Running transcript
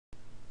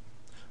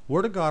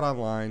Word of God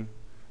Online,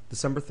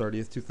 December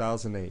 30th,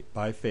 2008,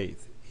 by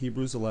faith,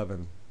 Hebrews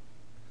 11.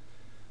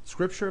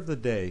 Scripture of the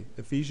day,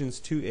 Ephesians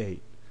 2:8.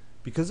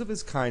 Because of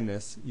his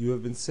kindness you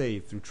have been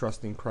saved through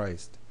trusting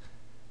Christ.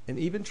 And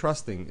even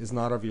trusting is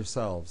not of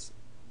yourselves.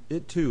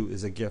 It too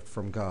is a gift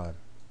from God.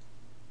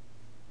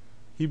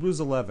 Hebrews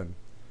 11.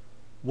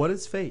 What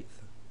is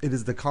faith? It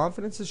is the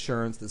confident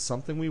assurance that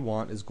something we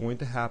want is going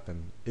to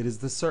happen. It is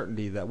the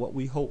certainty that what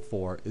we hope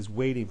for is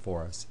waiting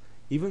for us,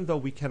 even though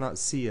we cannot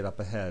see it up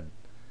ahead.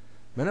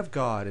 Men of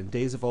God in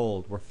days of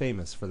old were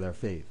famous for their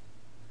faith.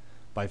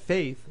 By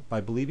faith,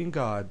 by believing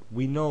God,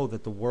 we know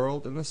that the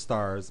world and the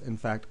stars, in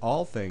fact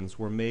all things,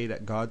 were made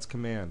at God's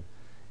command,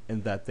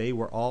 and that they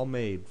were all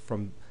made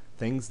from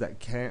things that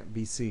can't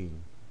be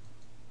seen.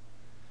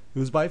 It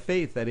was by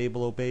faith that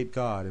Abel obeyed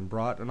God and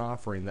brought an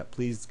offering that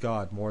pleased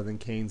God more than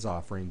Cain's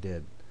offering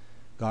did.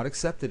 God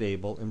accepted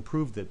Abel and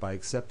proved it by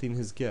accepting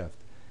his gift,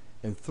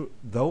 and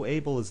though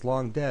Abel is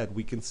long dead,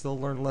 we can still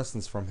learn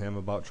lessons from him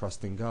about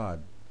trusting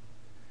God.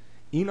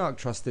 Enoch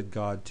trusted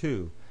God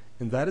too,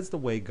 and that is the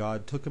way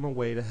God took him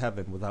away to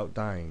heaven without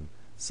dying.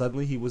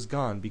 Suddenly he was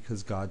gone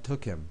because God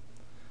took him.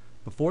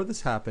 Before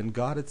this happened,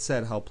 God had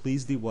said how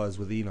pleased he was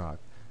with Enoch.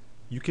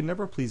 You can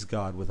never please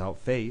God without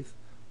faith,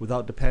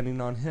 without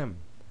depending on him.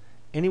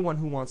 Anyone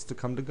who wants to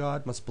come to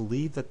God must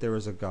believe that there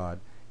is a God,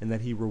 and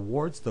that he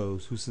rewards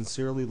those who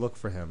sincerely look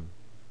for him.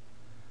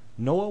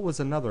 Noah was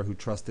another who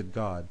trusted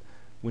God.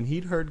 When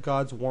he'd heard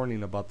God's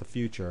warning about the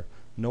future,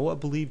 Noah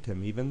believed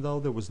him even though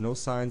there was no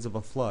signs of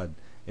a flood,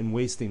 and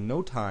wasting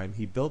no time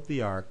he built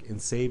the ark and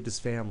saved his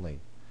family.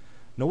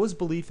 Noah's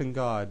belief in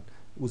God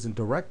was in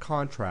direct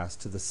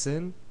contrast to the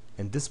sin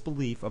and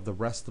disbelief of the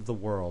rest of the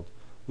world,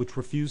 which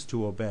refused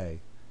to obey.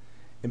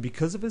 And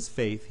because of his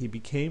faith he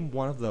became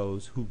one of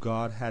those who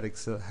God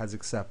has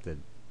accepted.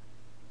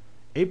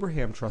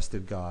 Abraham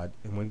trusted God,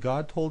 and when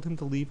God told him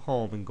to leave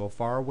home and go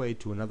far away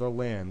to another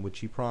land which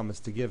he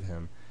promised to give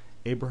him,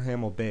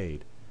 Abraham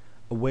obeyed.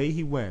 Away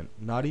he went,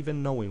 not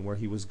even knowing where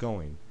he was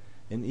going,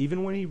 and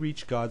even when he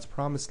reached God's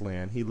promised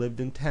land he lived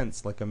in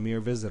tents like a mere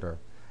visitor,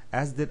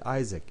 as did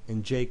Isaac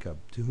and Jacob,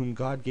 to whom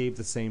God gave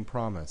the same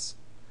promise.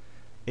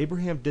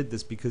 Abraham did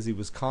this because he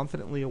was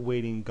confidently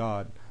awaiting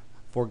God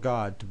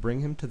to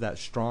bring him to that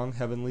strong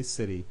heavenly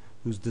city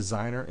whose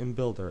designer and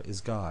builder is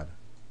God.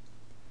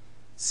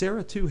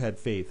 Sarah too had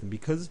faith, and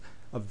because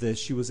of this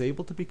she was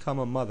able to become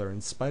a mother in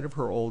spite of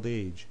her old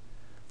age,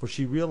 for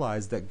she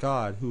realized that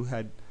God, who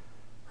had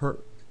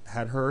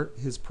her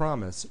his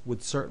promise,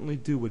 would certainly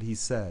do what he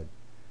said.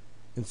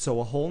 And so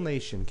a whole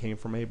nation came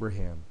from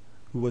Abraham,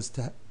 who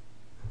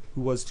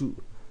was too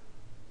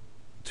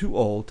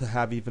old to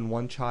have even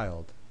one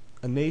child.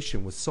 A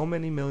nation with so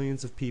many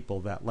millions of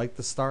people that, like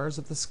the stars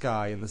of the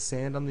sky and the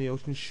sand on the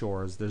ocean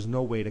shores, there's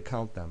no way to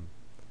count them.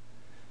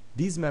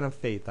 These men of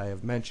faith I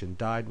have mentioned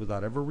died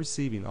without ever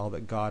receiving all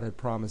that God had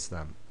promised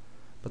them.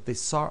 But they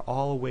saw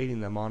all awaiting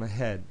them on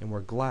ahead, and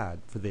were glad,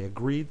 for they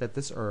agreed that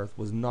this earth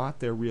was not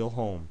their real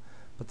home,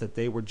 but that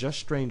they were just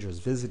strangers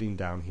visiting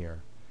down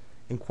here.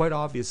 And quite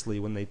obviously,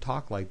 when they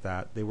talked like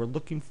that, they were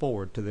looking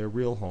forward to their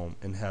real home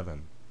in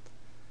heaven.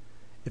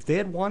 If they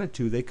had wanted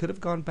to, they could have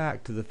gone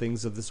back to the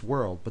things of this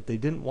world, but they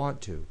didn't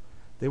want to.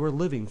 They were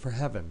living for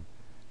heaven.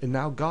 And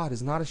now God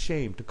is not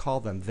ashamed to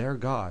call them their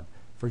God,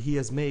 for he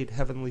has made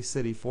heavenly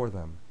city for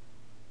them.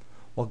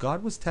 While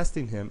God was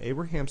testing him,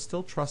 Abraham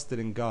still trusted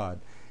in God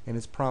and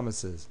his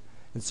promises,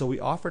 and so he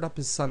offered up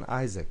his son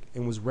Isaac,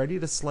 and was ready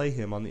to slay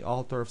him on the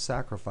altar of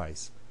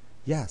sacrifice.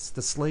 Yes,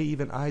 to slay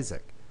even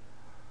Isaac,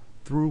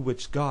 through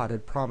which God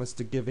had promised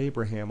to give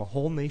Abraham a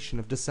whole nation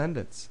of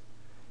descendants.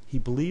 He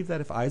believed that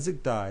if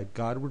Isaac died,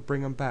 God would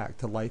bring him back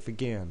to life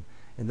again,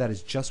 and that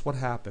is just what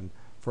happened,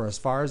 for as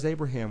far as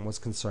Abraham was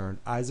concerned,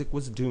 Isaac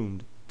was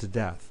doomed to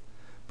death,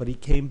 but he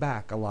came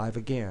back alive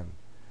again.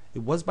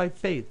 It was by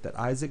faith that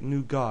Isaac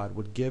knew God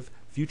would give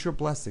future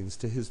blessings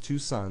to his two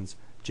sons,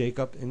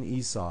 Jacob and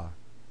Esau.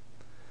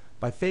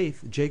 By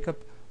faith,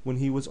 Jacob, when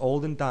he was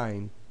old and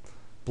dying,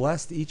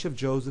 blessed each of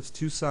Joseph's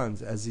two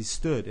sons as he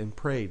stood and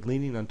prayed,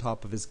 leaning on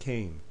top of his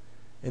cane.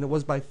 And it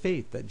was by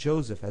faith that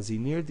Joseph, as he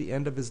neared the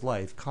end of his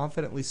life,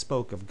 confidently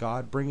spoke of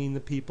God bringing the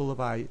people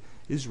of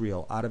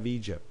Israel out of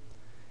Egypt.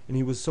 And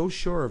he was so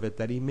sure of it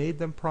that he made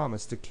them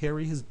promise to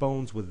carry his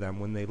bones with them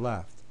when they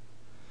left.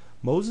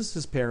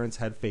 Moses' parents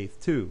had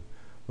faith too.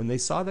 When they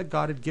saw that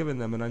God had given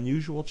them an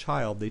unusual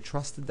child, they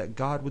trusted that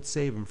God would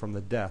save him from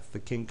the death the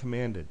king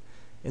commanded,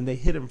 and they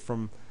hid him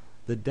from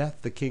the death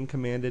the king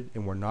commanded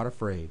and were not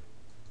afraid.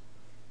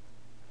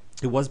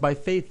 It was by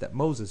faith that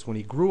Moses, when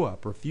he grew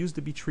up, refused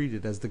to be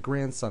treated as the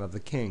grandson of the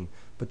king,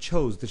 but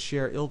chose to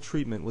share ill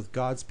treatment with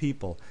God's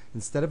people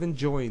instead of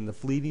enjoying the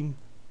fleeting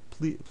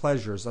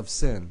pleasures of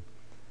sin.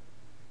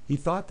 He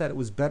thought that it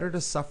was better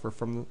to suffer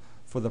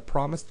for the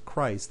promised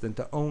Christ than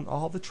to own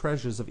all the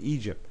treasures of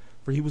Egypt,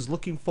 for he was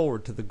looking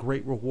forward to the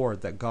great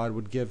reward that God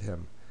would give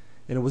him.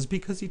 And it was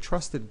because he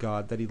trusted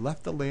God that he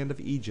left the land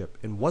of Egypt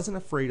and wasn't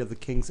afraid of the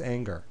king's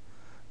anger.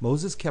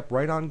 Moses kept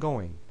right on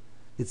going.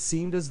 It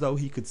seemed as though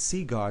he could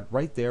see God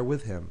right there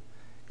with him,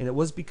 and it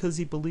was because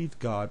he believed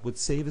God would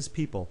save his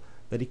people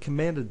that he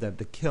commanded them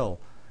to kill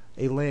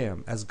a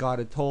lamb as God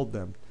had told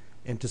them,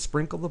 and to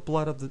sprinkle the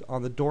blood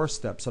on the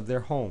doorsteps of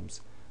their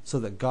homes, so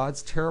that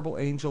God's terrible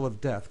angel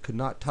of death could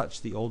not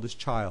touch the oldest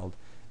child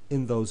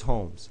in those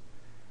homes,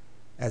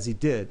 as he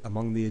did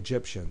among the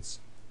Egyptians.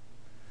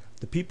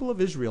 The people of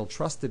Israel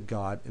trusted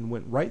God and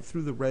went right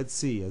through the Red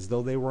Sea as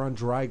though they were on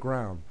dry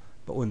ground,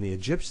 but when the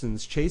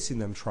Egyptians chasing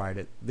them tried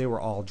it, they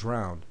were all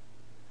drowned.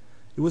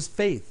 It was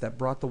faith that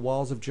brought the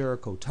walls of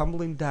Jericho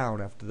tumbling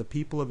down after the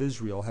people of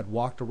Israel had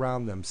walked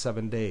around them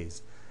 7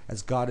 days,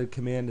 as God had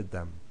commanded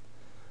them.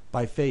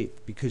 By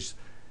faith, because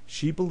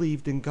she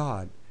believed in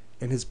God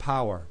and his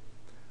power.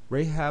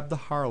 Rahab the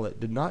harlot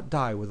did not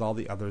die with all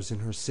the others in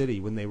her city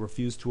when they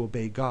refused to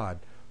obey God,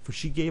 for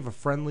she gave a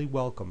friendly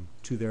welcome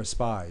to their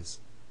spies.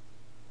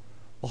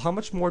 Well, how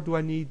much more do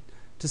I need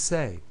to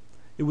say?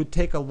 It would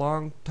take a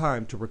long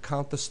time to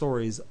recount the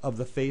stories of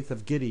the faith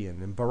of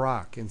Gideon and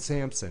Barak and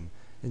Samson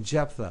and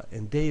Jephthah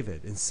and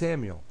David and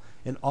Samuel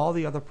and all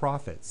the other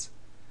prophets.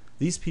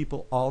 These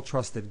people all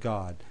trusted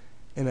God,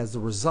 and as a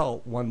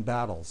result won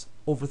battles,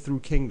 overthrew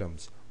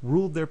kingdoms,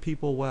 ruled their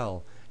people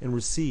well, and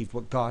received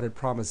what God had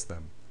promised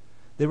them.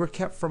 They were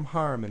kept from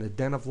harm in a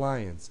den of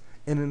lions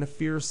and in a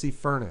fiery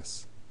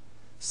furnace.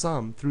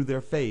 Some, through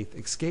their faith,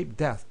 escaped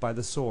death by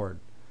the sword.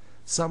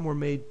 Some were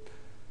made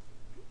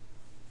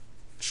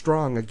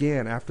strong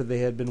again after they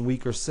had been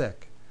weak or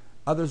sick.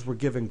 Others were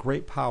given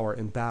great power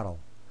in battle.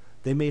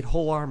 They made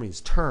whole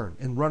armies turn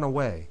and run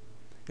away.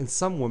 And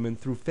some women,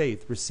 through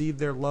faith, received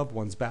their loved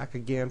ones back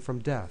again from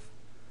death.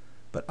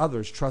 But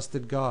others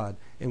trusted God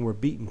and were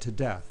beaten to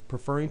death,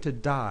 preferring to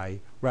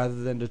die rather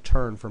than to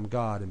turn from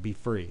God and be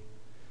free,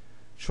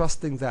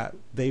 trusting that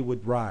they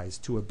would rise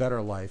to a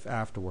better life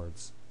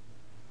afterwards.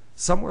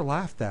 Some were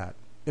laughed at,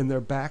 and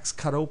their backs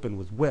cut open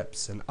with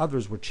whips, and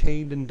others were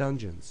chained in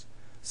dungeons.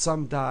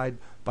 Some died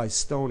by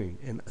stoning,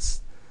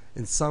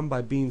 and some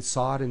by being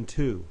sawed in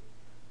two.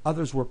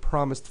 Others were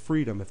promised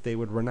freedom if they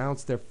would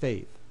renounce their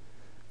faith.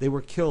 They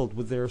were killed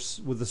with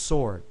the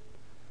sword.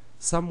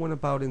 Some went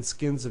about in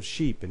skins of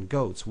sheep and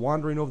goats,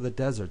 wandering over the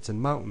deserts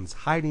and mountains,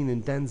 hiding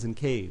in dens and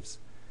caves.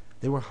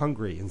 They were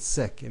hungry and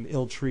sick and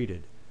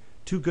ill-treated,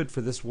 too good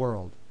for this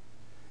world.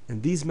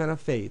 And these men of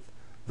faith,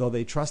 though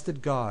they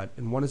trusted God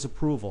and won his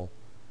approval,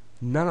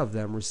 none of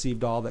them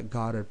received all that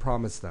God had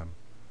promised them,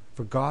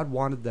 for God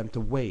wanted them to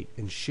wait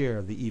and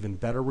share the even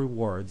better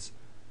rewards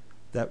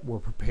that were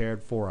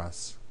prepared for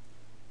us.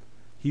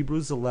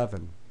 Hebrews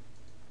 11.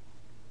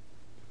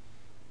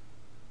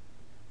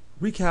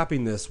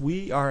 Recapping this,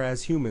 we are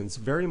as humans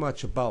very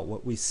much about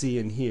what we see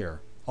and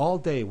hear. All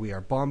day we are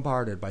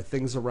bombarded by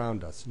things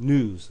around us: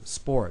 news,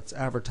 sports,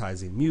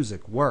 advertising,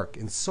 music, work,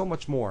 and so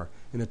much more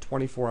in a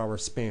 24-hour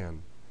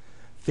span.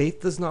 Faith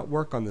does not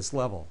work on this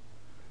level.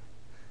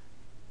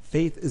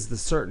 Faith is the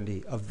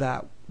certainty of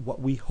that what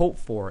we hope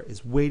for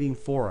is waiting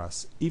for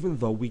us, even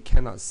though we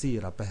cannot see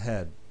it up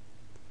ahead.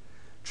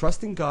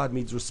 Trusting God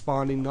means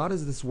responding not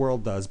as this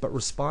world does, but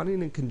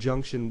responding in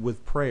conjunction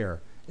with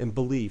prayer and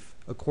belief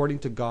according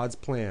to God's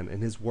plan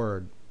and his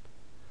word.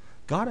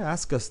 God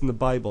asks us in the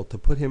Bible to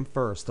put him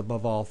first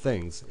above all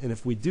things, and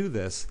if we do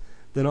this,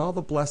 then all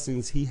the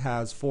blessings he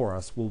has for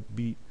us will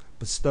be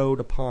bestowed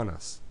upon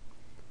us.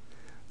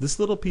 This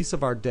little piece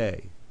of our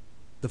day,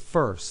 the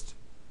first,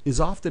 is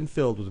often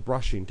filled with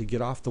rushing to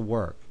get off to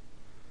work.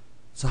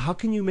 So how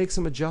can you make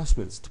some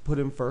adjustments to put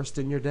him first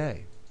in your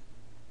day?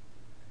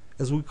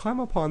 As we come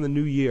upon the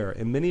new year,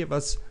 and many of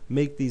us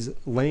make these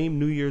lame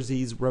New Year's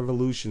Eve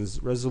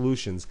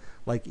resolutions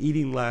like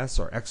eating less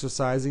or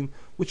exercising,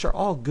 which are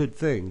all good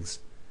things,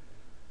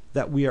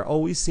 that we are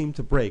always seem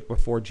to break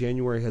before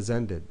January has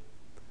ended.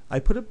 I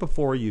put it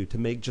before you to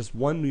make just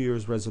one New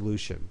Year's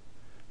resolution.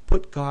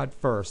 Put God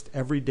first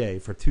every day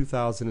for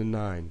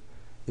 2009,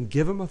 and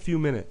give him a few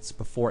minutes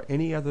before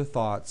any other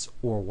thoughts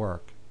or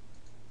work.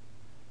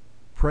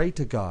 Pray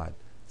to God,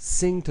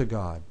 sing to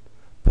God,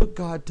 put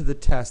God to the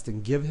test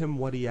and give him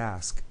what he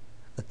asks,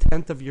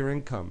 1/10 of your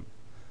income,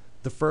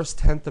 the first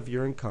 1/10 of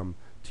your income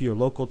to your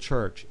local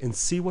church, and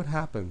see what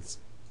happens.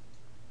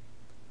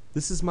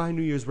 This is my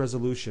New Year's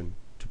resolution,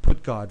 to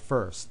put God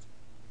first.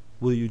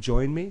 Will you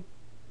join me?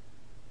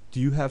 Do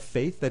you have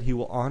faith that he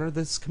will honor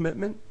this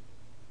commitment?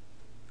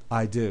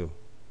 I do.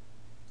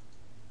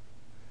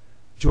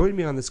 Join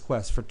me on this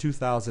quest for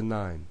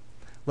 2009.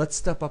 Let's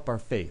step up our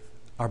faith,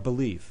 our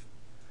belief.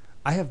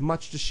 I have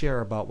much to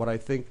share about what I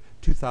think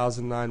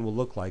 2009 will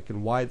look like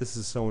and why this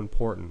is so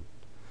important.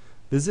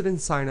 Visit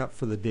and sign up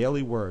for the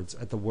daily words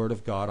at the Word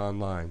of God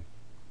online.